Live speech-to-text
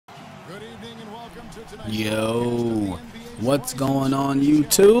Yo, what's going on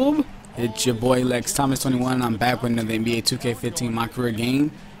YouTube? It's your boy Lex Thomas 21. I'm back with another NBA 2K15 My Career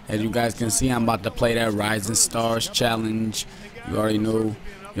game. As you guys can see, I'm about to play that Rising Stars challenge. You already know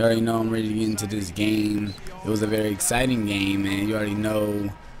I'm ready to get into this game. It was a very exciting game, man. You already know,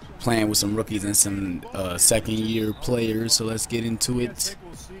 playing with some rookies and some second-year players. So let's get into it.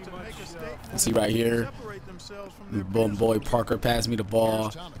 See right here, boy Parker passed me the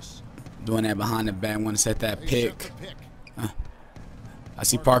ball. Doing that behind the back, want to set that pick. I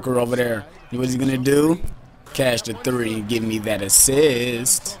see Parker over there. What is he gonna do? Cash the three and give me that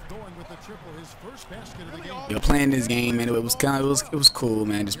assist. Yo, playing this game, man, it was cool,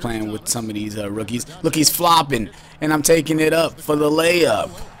 man. Just playing with some of these rookies. Look, he's flopping, and I'm taking it up for the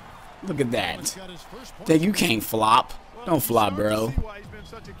layup. Look at that. Think you can't flop? Don't flop, bro.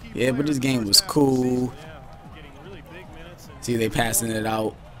 Yeah, but this game was cool. See, they passing it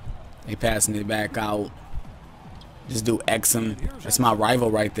out. They passing it back out. Just do Exum. That's my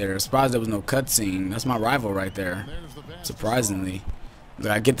rival right there. Surprised there was no cutscene. That's my rival right there. Surprisingly. Did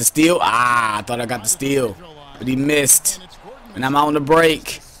I get the steal? Ah, I thought I got the steal. But he missed. And I'm out on the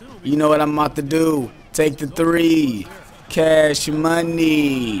break. You know what I'm about to do. Take the three. Cash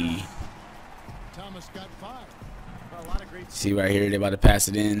money. See right here, they're about to pass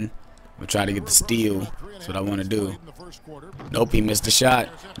it in. We'll try to get the steal. That's what I want to do. Nope, he missed the shot.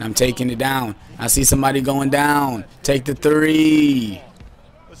 I'm taking it down. I see somebody going down. Take the three.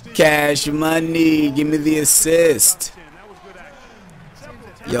 Cash money. Give me the assist.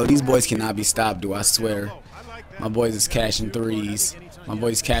 Yo, these boys cannot be stopped, dude. I swear. My boys is cashing threes. My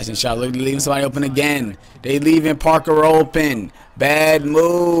boys cashing shots. Look, they're leaving somebody open again. They leaving Parker open. Bad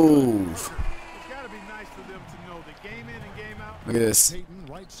move. Look at this.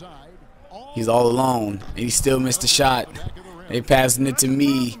 He's all alone, and he still missed the shot. They passing it to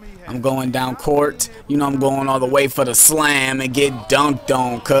me. I'm going down court. You know I'm going all the way for the slam and get dunked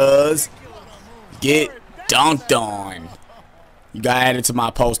on, cuz. Get dunked on. You got added to my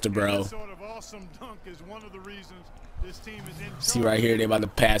poster, bro. See right here, they about to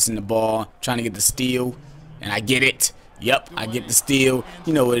pass in the ball, trying to get the steal, and I get it. Yep, I get the steal.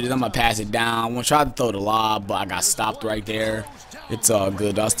 You know what it is, I'm going to pass it down. I'm going to try to throw the lob, but I got stopped right there. It's all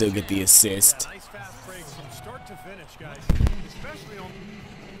good. I'll still get the assist.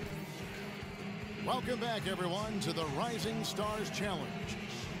 Welcome back, everyone, to the Rising Stars Challenge,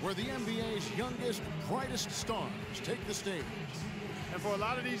 where the NBA's youngest, brightest stars take the stage. And for a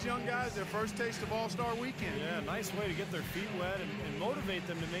lot of these young guys, their first taste of All-Star Weekend. Yeah, nice way to get their feet wet and motivate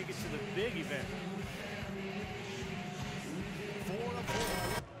them to make it to the big event.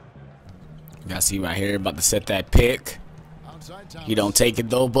 You guys see right here, about to set that pick. He don't take it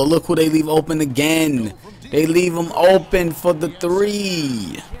though, but look who they leave open again. They leave him open for the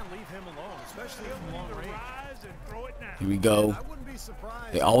three. Here we go.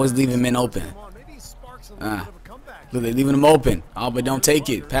 They always leave him in open. Look, they're leaving him open. Oh, but don't take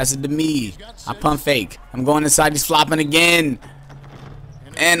it. Pass it to me. I pump fake. I'm going inside. He's flopping again.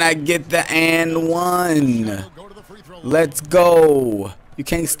 And I get the and one. Let's go. You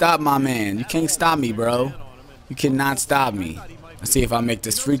can't stop my man. You can't stop me, bro. You cannot stop me. Let's see if I make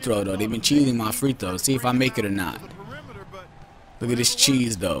this free throw, though. They've been cheating my free throw. See if I make it or not. Look at this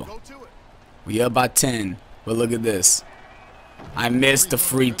cheese, though. We up by 10. But look at this. I missed the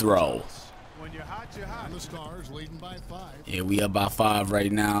free throw. Yeah, we up by 5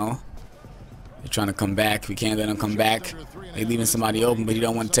 right now. They're trying to come back. We can't let them come back. They're leaving somebody open, but he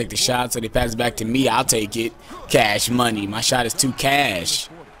don't want to take the shot, so they pass it back to me. I'll take it. Cash money. My shot is too cash.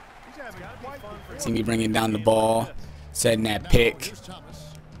 See me bringing down the ball, setting that pick.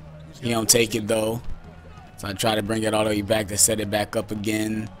 He don't take it though, so I try to bring it all the way back to set it back up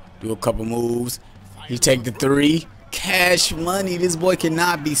again. Do a couple moves. He take the three. Cash money. This boy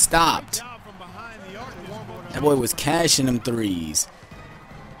cannot be stopped. That boy was cashing them threes.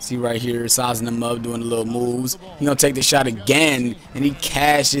 See right here, sizing them up, doing the little moves. He gonna take the shot again, and he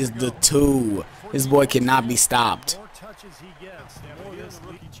cashes the two. This boy cannot be stopped.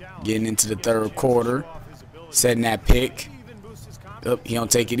 Getting into the third quarter, setting that pick. Oop, he don't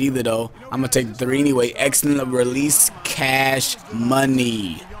take it either though. I'm gonna take the three anyway. Excellent release, cash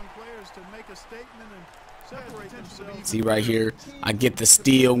money. See right here, I get the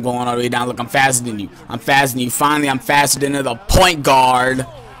steal. I'm going all the way down. Look, I'm faster than you. I'm faster than you. Finally, I'm faster than the point guard.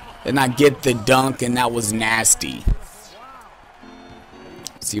 And I get the dunk, and that was nasty.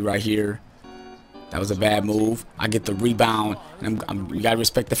 See right here, that was a bad move. I get the rebound, and you gotta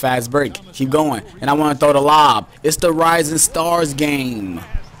respect the fast break. Keep going, and I want to throw the lob. It's the Rising Stars game.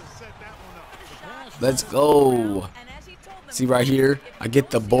 Let's go. See right here, I get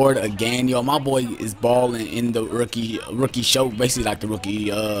the board again. Yo, my boy is balling in the rookie show, basically like the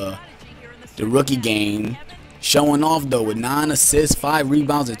rookie game. Showing off though with 9 assists, 5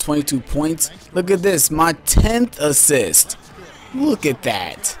 rebounds, and 22 points. Look at this, my 10th assist. Look at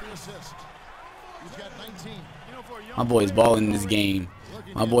that. My boy is balling in this game.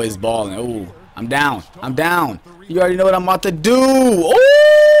 My boy is balling. Ooh, I'm down. I'm down. You already know what I'm about to do.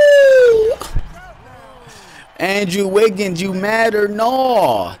 Ooh! Andrew Wiggins, you mad or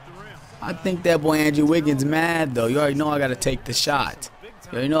no? I think that boy Andrew Wiggins mad though. You already know I gotta take the shot.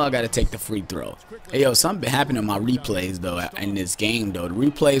 You already know I gotta take the free throw. Hey yo, something happened to my replays though in this game though. The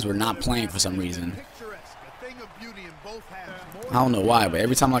replays were not playing for some reason. I don't know why, but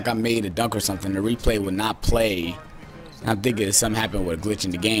every time like I made a dunk or something, the replay would not play. I'm thinking something happened with a glitch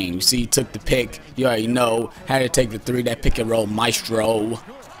in the game. You see, he took the pick. You already know. Had to take the 3. That pick and roll maestro.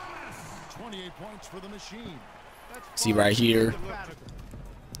 See right here.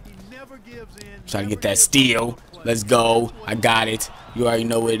 Try to get that steal. Let's go. I got it. You already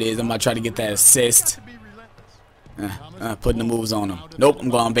know what it is. I'm about to try to get that assist. Putting the moves on him. Nope, I'm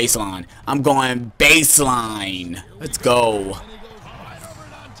going baseline. I'm going baseline. Let's go.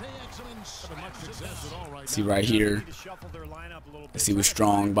 See right here. Let's see what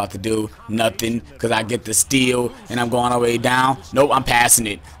Strong about to do. Nothing, because I get the steal, and I'm going all the way down. Nope, I'm passing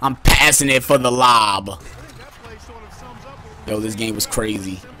it. I'm passing it for the lob. Yo, this game was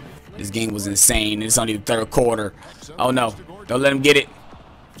crazy. This game was insane. It's only the 3rd quarter. Oh, no. Don't let him get it.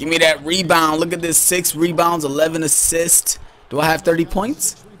 Give me that rebound. Look at this. 6 rebounds, 11 assists. Do I have 30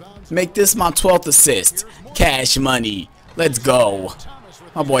 points? Make this my 12th assist. Cash money. Let's go.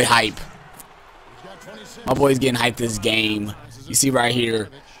 My boy hype. My boy's getting hyped this game. You see right here.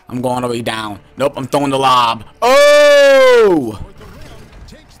 I'm going all the way down. Nope, I'm throwing the lob. Oh!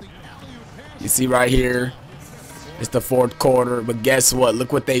 You see right here. It's the 4th quarter. But guess what?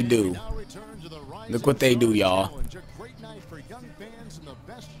 Look what they do. Look what they do, y'all.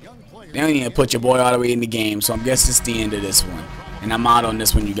 They don't even put your boy all the way in the game. So I guess it's the end of this one. And I'm out on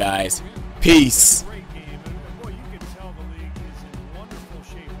this one, you guys. Peace.